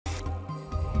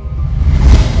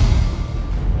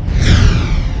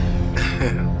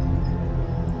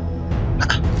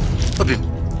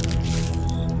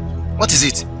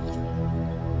is it?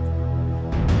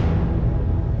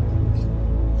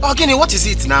 Ogini, what is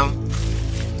it now?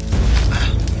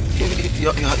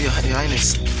 Your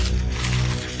Highness.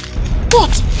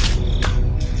 What?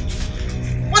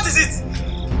 What is it?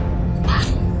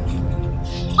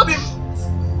 Abi.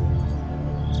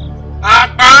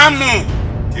 Abamu.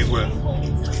 Igwe.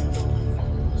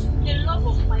 The love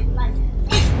of my life.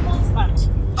 Husband.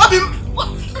 Abi.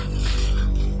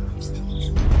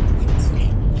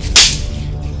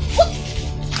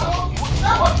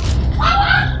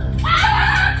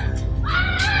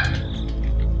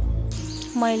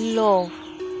 My love,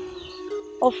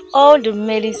 of all the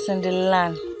maidens in the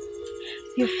land,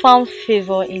 you found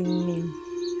favor in me.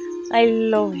 I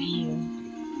love you.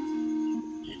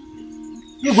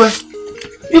 Igwe.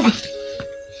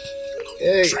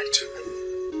 Hey.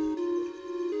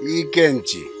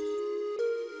 Ikenchi.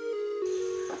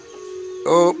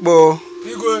 Okpo.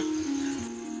 Igwe.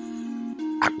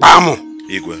 Akpamu.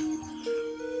 Igwe.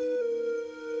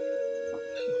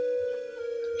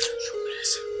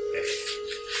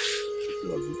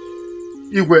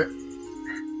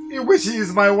 Igwe, she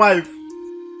is my wife.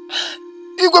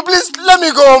 Igwe, please let me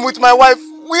go home with my wife.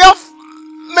 We have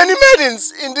many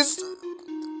maidens in this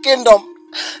kingdom.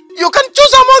 You can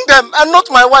choose among them and not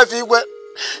my wife, Igwe.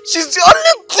 She's the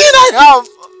only thing I have.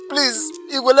 Please,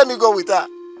 Igwe, let me go with her.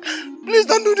 Please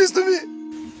don't do this to me.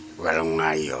 Well,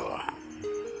 Mayo,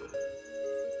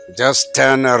 just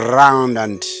turn around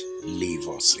and leave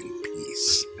us in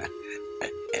peace.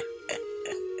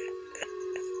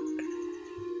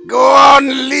 Go on,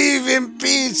 live in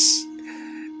peace.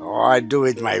 Or I do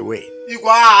it my way.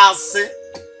 Igwe,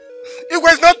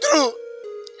 it's not true.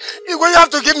 Igwe, you have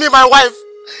to give me my wife.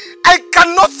 I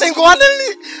cannot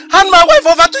single-handedly hand my wife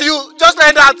over to you just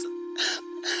like that.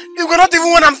 Igwe, not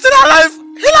even when I'm still alive.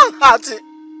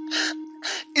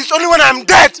 It's only when I'm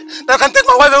dead that I can take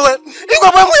my wife away.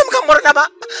 Igwe,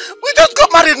 we just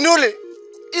got married newly.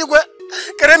 Igwe,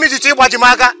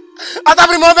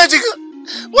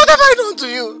 what have I done to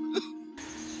you?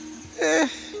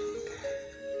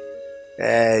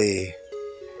 Hey,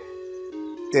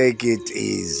 take it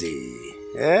easy.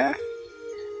 Yeah?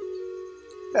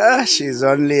 She's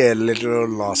only a little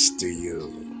loss to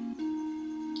you.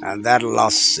 And that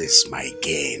loss is my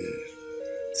gain.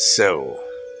 So,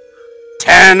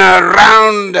 turn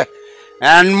around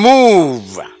and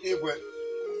move. Igwe,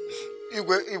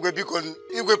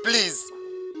 please.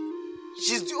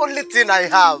 She's the only thing I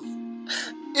have.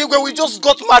 Igwe, we just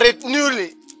got married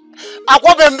newly.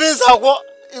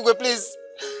 Igwe, please.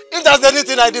 If there's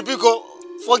anything I did, Biko,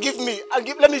 forgive me.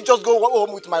 Let me just go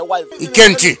home with my wife.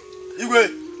 Ikenchi. Igwe.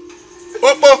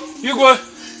 Opo. Igwe.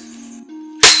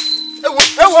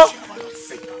 Ewo.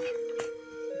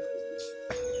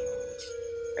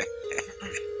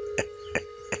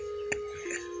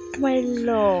 My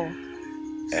love,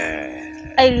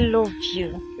 I love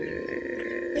you.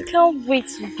 I can't wait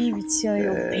to be with you on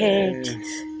your bed.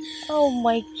 Oh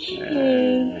my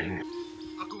king.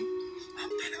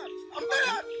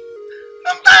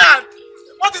 I'm tired.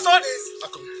 What is all this?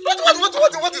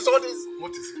 What is all this?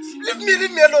 What is it?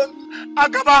 Leave me alone.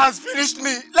 Agaba has finished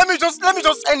me. Let me just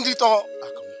end it all.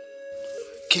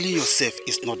 Killing yourself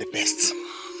is not the best.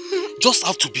 Just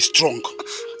have to be strong.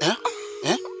 Eh?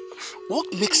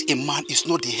 What makes a man is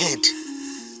not the head,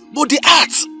 but the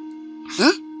heart.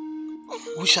 Huh?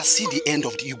 We shall see the end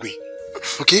of the Igwe.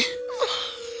 Okay?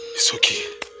 It's okay.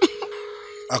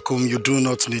 Akum, you do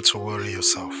not need to worry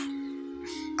yourself.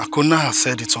 Akuna has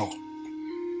said it all.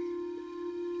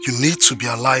 You need to be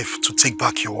alive to take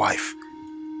back your wife.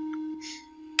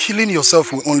 Killing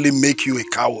yourself will only make you a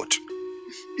coward.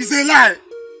 It's a lie.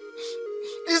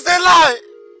 It's a lie.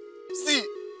 See,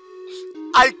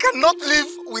 I cannot live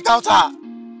without her.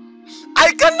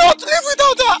 I cannot live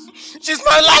without her. She's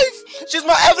my life. She's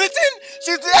my everything.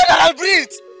 She's the air that I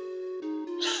breathe.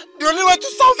 The only way to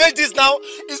salvage this now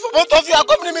is for both of you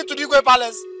accompany me to the Igwe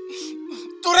Palace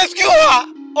to rescue her,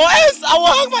 or else I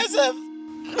will hang myself.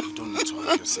 You don't need to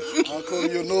hang yourself. Uncle,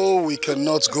 you know we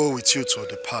cannot go with you to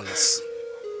the palace.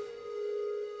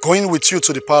 Going with you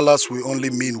to the palace will only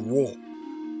mean war,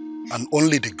 and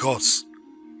only the gods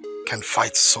can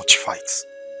fight such fights.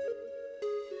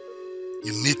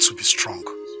 You need to be strong.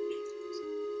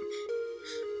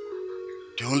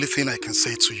 The only thing I can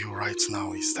say to you right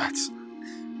now is that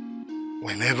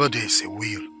whenever there is a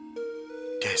will,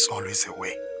 there is always a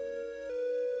way.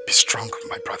 Be strong,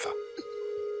 my brother.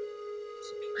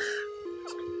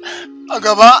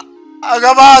 Agaba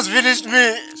has finished me.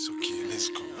 It's okay, let's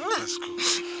go. Let's go.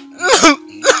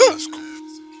 Let's go.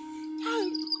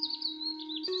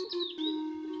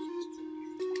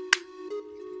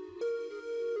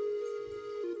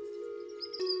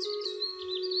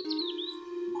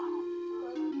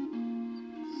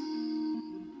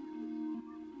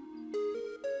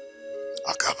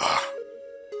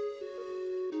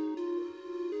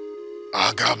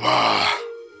 Agaba.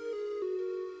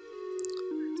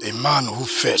 A man who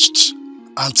fetched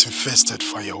ant-infested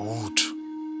firewood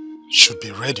should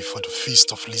be ready for the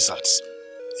feast of lizards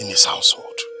in his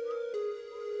household.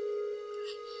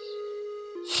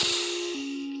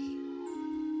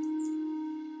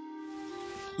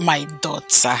 My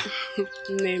daughter,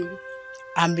 Name.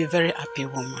 I'm a very happy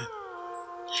woman.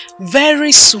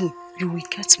 Very soon, you will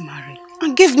get married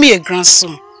and give me a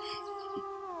grandson.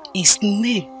 His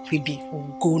name will be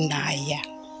Ugonaya.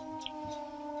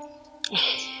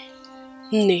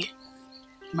 Ne.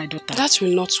 My daughter. That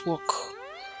will not work.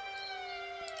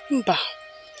 Mba.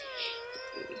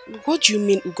 What do you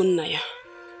mean, Ugonaya?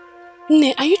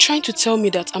 Ne, are you trying to tell me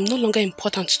that I'm no longer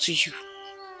important to you?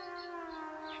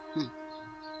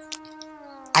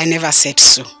 I never said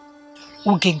so.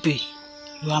 Ugegbe,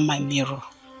 you are my mirror.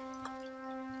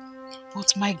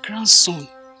 But my grandson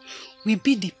will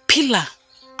be the pillar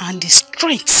and the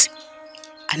strength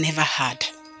I never had.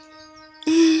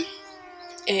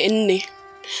 Ne,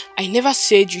 I never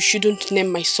said you shouldn't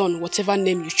name my son whatever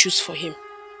name you choose for him.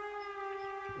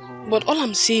 But all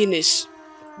I'm saying is,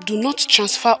 do not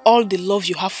transfer all the love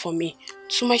you have for me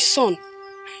to my son.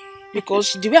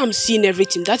 Because the way I'm seeing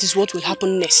everything, that is what will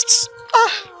happen next.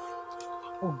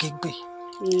 Ugegbe,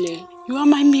 Ne. you are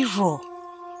my mirror.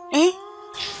 Eh?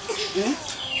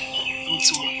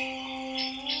 Don't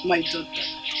worry. My daughter.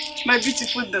 My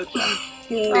beautiful daughter.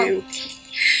 Ne.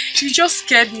 You just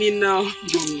scared me now. No,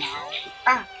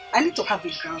 now. I need to have a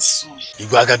grandson.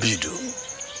 Igwagabido.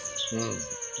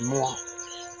 More.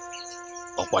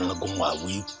 Okwanagumwa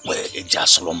we were a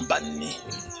jaslombani.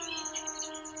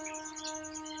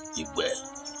 Igwe.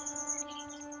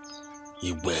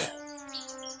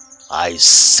 I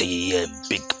see a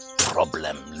big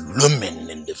problem looming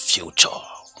in the future.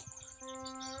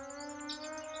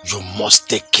 You must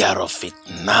take care of it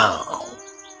now,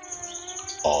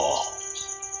 or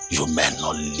you may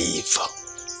not live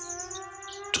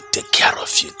to take care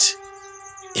of it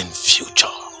in future.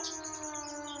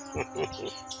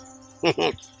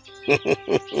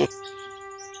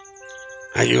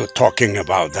 Are you talking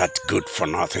about that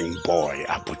good-for-nothing boy,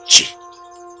 Abuchi?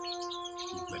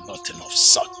 Nothing of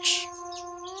such.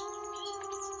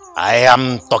 I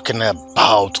am talking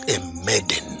about a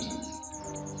maiden.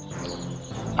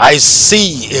 I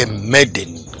see a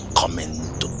maiden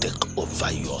coming to take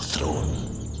over your throne.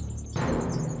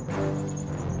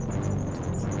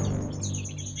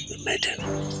 A maiden.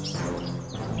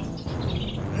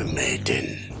 A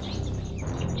maiden.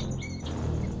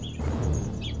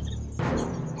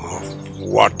 Of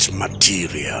what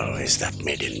material is that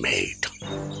maiden made?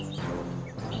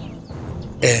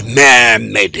 A mere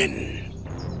maiden,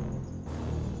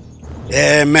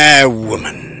 a mere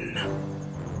woman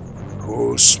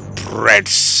who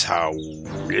spreads her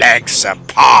legs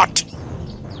apart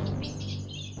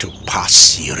to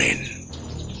pass urine.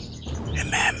 A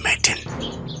mere maiden.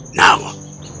 No,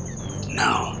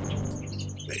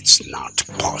 it's not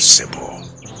possible.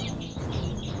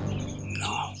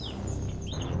 No.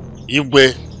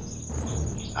 Igwe,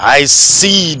 I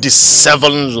see the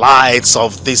 7 lights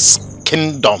of this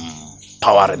kingdom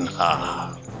powering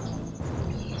her.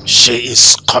 She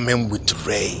is coming with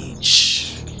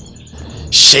rage.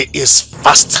 She is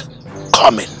fast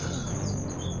coming.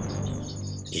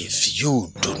 If you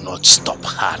do not stop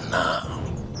her now,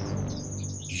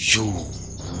 you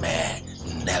may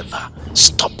never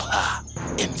stop her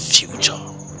in future.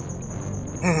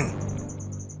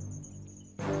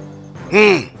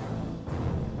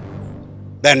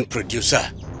 Then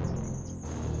producer,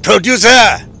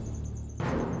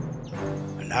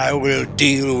 and I will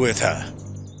deal with her.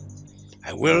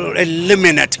 I will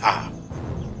eliminate her.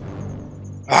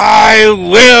 I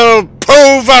will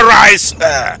pulverize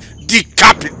her,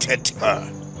 decapitate her.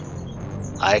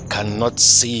 I cannot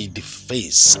see the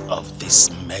face of this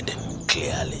maiden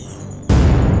clearly.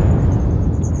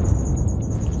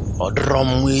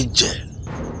 Odromwije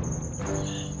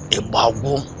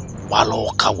Ibawu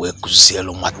waloka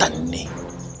wekuzielu matani.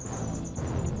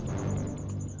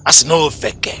 Asino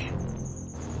feke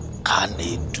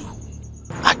kanedu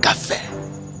agafe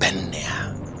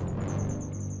benea.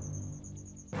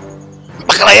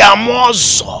 Bakala ya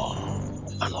mozo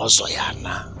anozo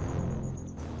yana.